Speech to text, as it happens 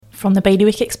From the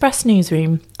Bailiwick Express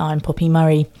newsroom, I'm Poppy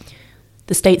Murray.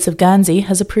 The States of Guernsey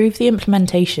has approved the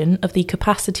implementation of the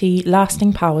Capacity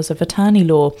Lasting Powers of Attorney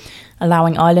law,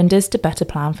 allowing islanders to better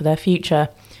plan for their future.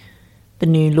 The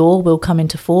new law will come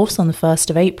into force on the 1st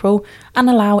of April and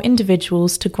allow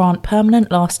individuals to grant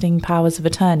permanent lasting powers of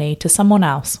attorney to someone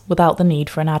else without the need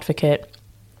for an advocate.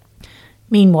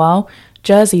 Meanwhile,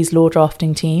 Jersey's law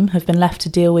drafting team have been left to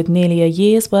deal with nearly a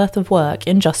year's worth of work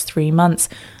in just 3 months,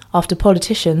 after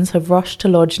politicians have rushed to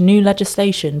lodge new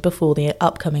legislation before the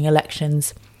upcoming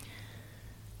elections.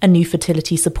 A new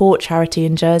fertility support charity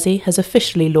in Jersey has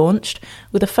officially launched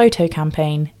with a photo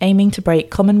campaign aiming to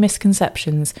break common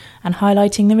misconceptions and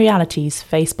highlighting the realities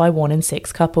faced by 1 in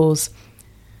 6 couples.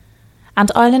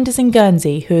 And islanders in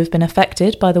Guernsey who have been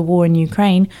affected by the war in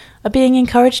Ukraine are being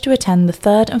encouraged to attend the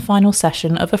 3rd and final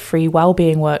session of a free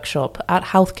wellbeing workshop at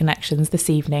Health Connections this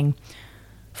evening.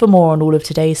 For more on all of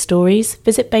today's stories,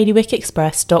 visit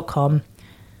bailiwickexpress.com.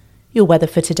 Your weather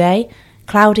for today: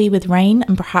 cloudy with rain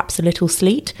and perhaps a little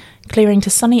sleet, clearing to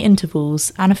sunny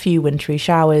intervals and a few wintry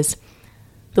showers.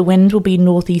 The wind will be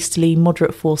northeasterly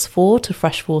moderate force 4 to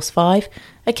fresh force 5,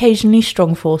 occasionally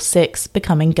strong force 6,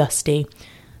 becoming gusty.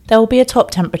 There will be a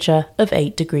top temperature of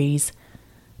 8 degrees.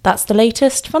 That's the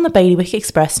latest from the Bailiwick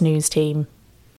Express news team.